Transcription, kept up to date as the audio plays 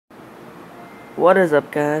What is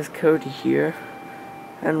up, guys? Cody here,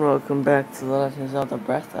 and welcome back to The Legend of Zelda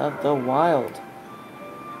Breath of the Wild.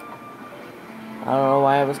 I don't know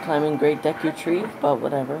why I was climbing Great Deku Tree, but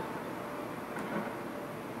whatever.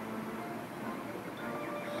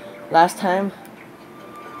 Last time,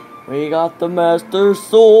 we got the Master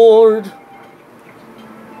Sword.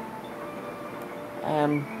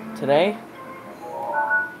 Today,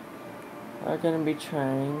 we're gonna be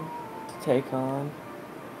trying to take on...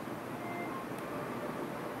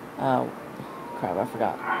 Oh, crap, I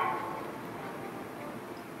forgot.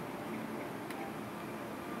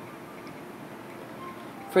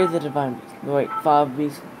 Free the Divine Beast. Wait,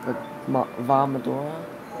 Vomadora?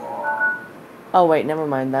 Oh wait, never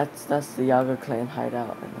mind, that's the Yaga clan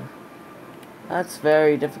hideout. That's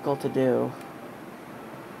very difficult to do.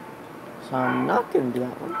 So I'm not gonna do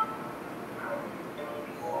that one.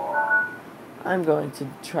 I'm going to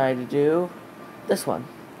try to do this one.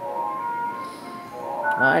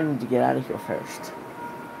 I need to get out of here first.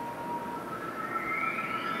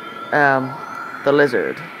 The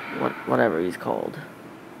lizard, whatever he's called.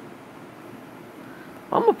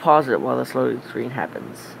 I'm gonna pause it while this loading screen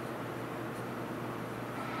happens.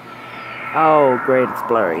 Oh, great, it's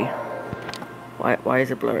blurry. Why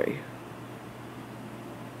is it blurry?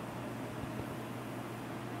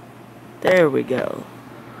 There we go.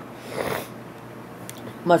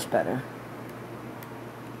 Much better.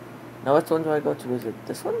 Now, which one do I go to? Is it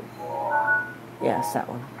this one? Yes, that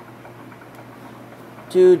one.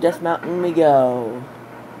 To Death Mountain we go.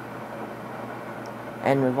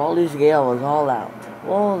 And Vivaldi's Gale is all out.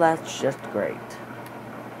 Well, that's just great.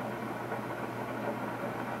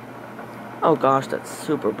 Oh gosh, that's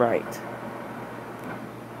super bright.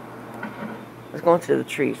 Let's go into the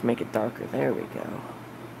trees, make it darker. There we go.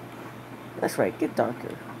 That's right, get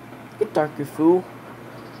darker. Get darker, fool.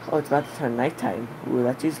 Oh, it's about to turn nighttime. Ooh,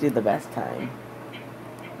 that's usually the best time.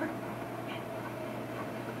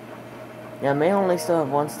 Yeah, I may only still have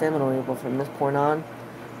one stamina wheel, but from this point on,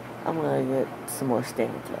 I'm gonna get some more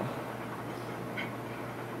stamina.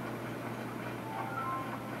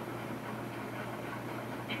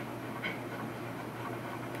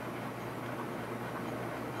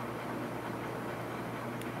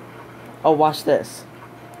 Oh, watch this.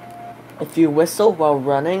 If you whistle while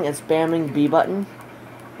running and spamming B button,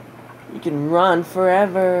 you can run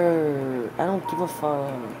forever. I don't give a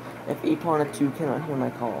fuck if Epona 2 cannot hear my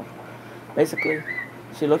call. Basically,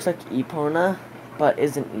 she looks like Epona, but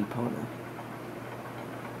isn't Epona.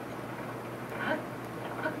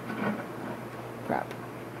 Crap.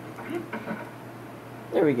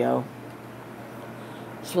 There we go.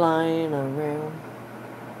 Flying around.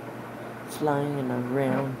 Flying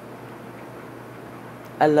around.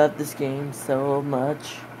 I love this game so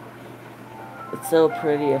much. It's so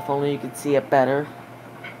pretty, if only you could see it better.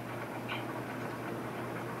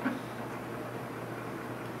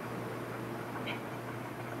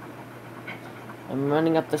 I'm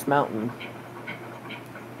running up this mountain.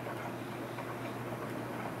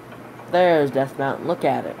 There's Death Mountain, look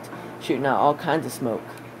at it. Shooting out all kinds of smoke.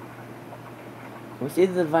 Can we see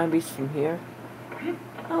the Divine Beast from here?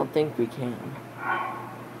 I don't think we can.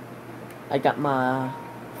 I got my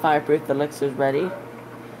fireproof elixirs ready.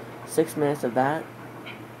 6 minutes of that.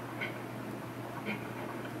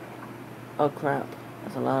 Oh crap,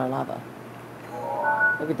 that's a lot of lava.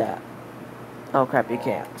 Look at that. Oh crap, you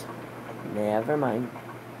can't. Never mind.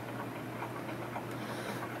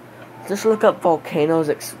 Just look up volcanoes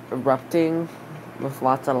erupting with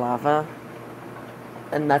lots of lava,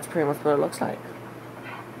 and that's pretty much what it looks like.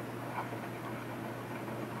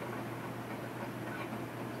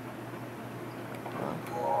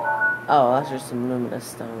 Oh, that's just some luminous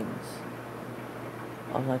stones.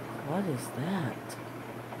 I was like, what is that?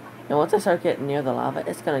 And once I start getting near the lava,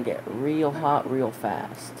 it's gonna get real hot real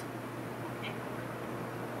fast.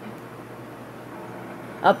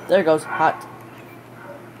 Up, there it goes, hot.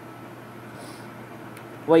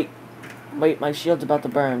 Wait, my shield's about to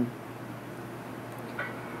burn.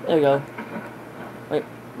 There we go. Wait,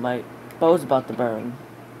 my bow's about to burn.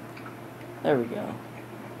 There we go.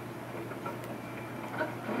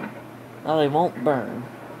 Now they won't burn.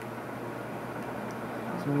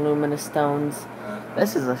 Some luminous stones.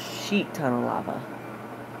 This is a sheet ton of lava.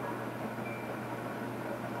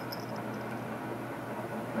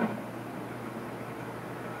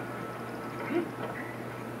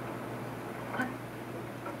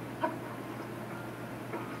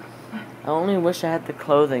 I only wish I had the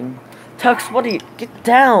clothing. Tux, what are you? Get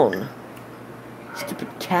down!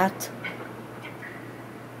 Stupid cat.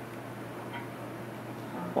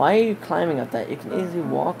 Why are you climbing up that? You can easily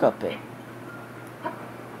walk up it.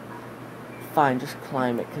 Fine, just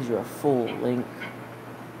climb it, because you're a fool, Link.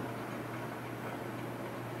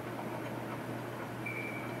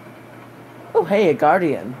 Oh, hey, a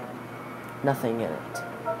guardian. Nothing in it.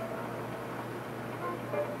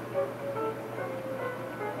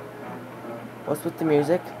 What's with the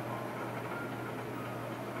music?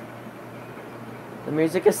 The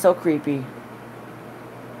music is so creepy.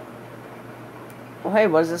 Oh, hey,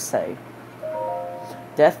 what does this say?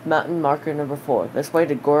 Death Mountain marker number 4. This way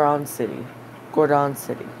to Goron City. Goron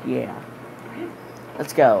City, yeah.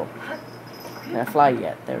 Let's go. Can I fly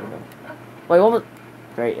yet? There we go. Wait, what was...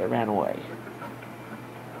 Great, it ran away.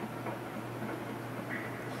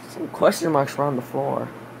 Some question marks were on the floor.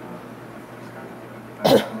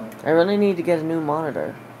 I really need to get a new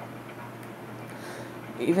monitor.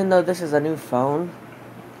 Even though this is a new phone,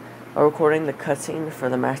 I'm recording the cutscene for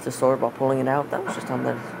the Master Sword while pulling it out. That was just on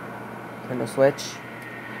the Nintendo Switch.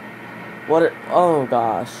 What? Oh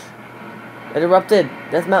gosh! It erupted.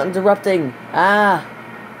 Death Mountain's erupting. Ah!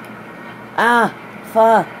 Ah!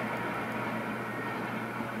 Fuck!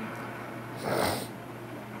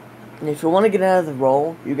 And if you want to get out of the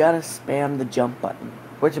roll, you gotta spam the jump button,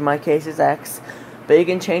 which in my case is X, but you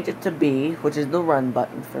can change it to B, which is the run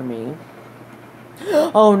button for me.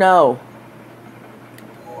 Oh no!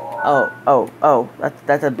 Oh!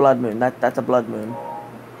 That's a blood moon. That's a blood moon.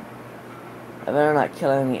 I better not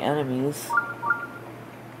kill any enemies.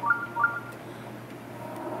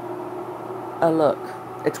 Oh look,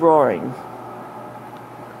 it's roaring.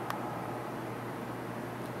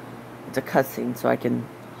 It's a cutscene, so I can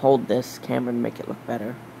hold this camera and make it look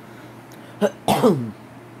better.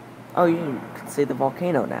 Oh, you can see the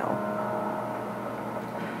volcano now.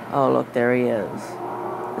 Oh, look, there he is.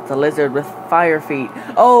 It's a lizard with fire feet.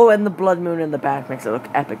 Oh, and the blood moon in the back makes it look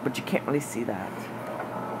epic, but you can't really see that.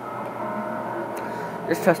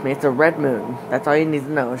 Just trust me, it's a red moon. That's all you need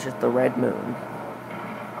to know, it's just the red moon.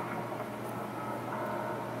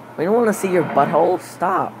 We don't want to see your butthole?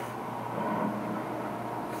 Stop.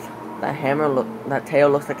 That tail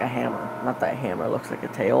looks like a hammer. Not that hammer looks like a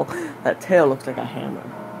tail. That tail looks like a hammer.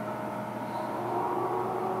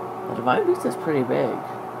 The Divine Beast is pretty big.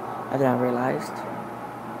 I didn't realized.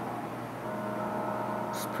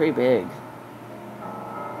 It's pretty big.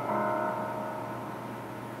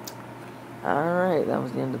 Alright, that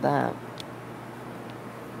was the end of that.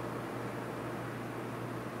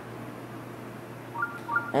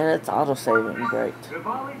 And it's auto-saving, great.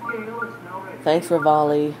 Thanks,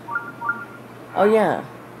 Rivali. Oh, yeah.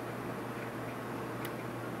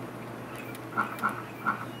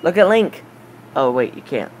 Look at Link. Oh, wait, you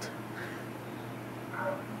can't.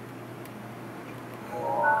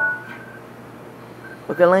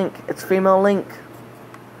 Look at Link. It's female Link.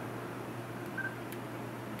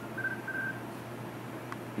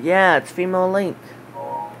 Yeah, it's female Link.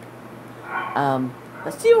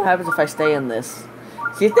 Let's see what happens if I stay in this.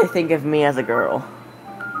 See if they think of me as a girl.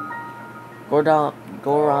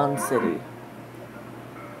 Goron City.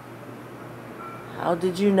 How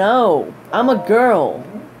did you know? I'm a girl.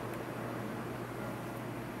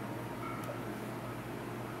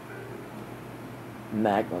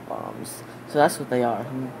 Magma bombs. So that's what they are.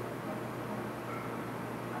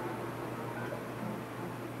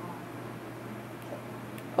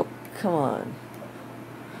 Oh, come on.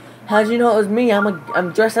 How'd you know it was me?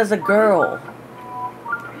 I'm dressed as a girl.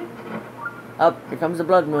 Up, here comes the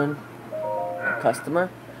blood moon.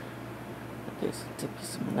 Customer. Okay, so take you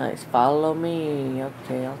some nice. Follow me.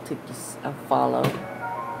 Okay, I'll take you. I'll follow.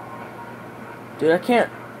 Dude, I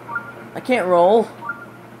can't roll.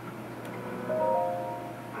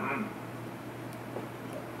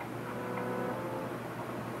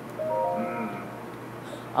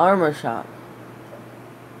 Armor shop.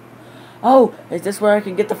 Oh, is this where I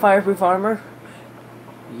can get the fireproof armor?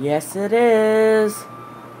 Yes, it is.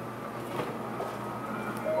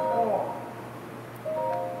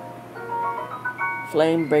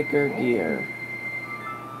 Flamebreaker gear.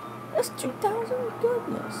 That's 2,000?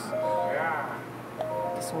 Goodness.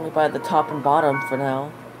 Guess only buy the top and bottom for now.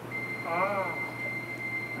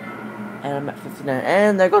 And I'm at 59.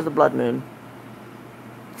 And there goes the blood moon.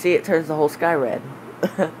 See, it turns the whole sky red.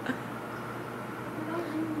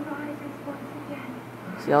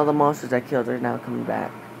 See, all the monsters I killed are now coming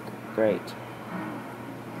back. Great.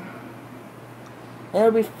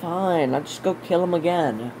 It'll be fine. I'll just go kill them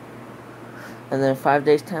again. And then in 5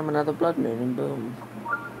 days' time, another blood moon, and boom.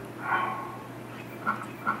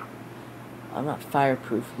 I'm not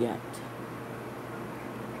fireproof yet.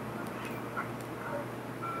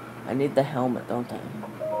 I need the helmet, don't I?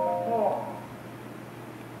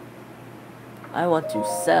 I want to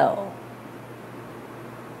sell.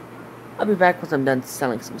 I'll be back once I'm done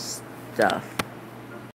selling some stuff.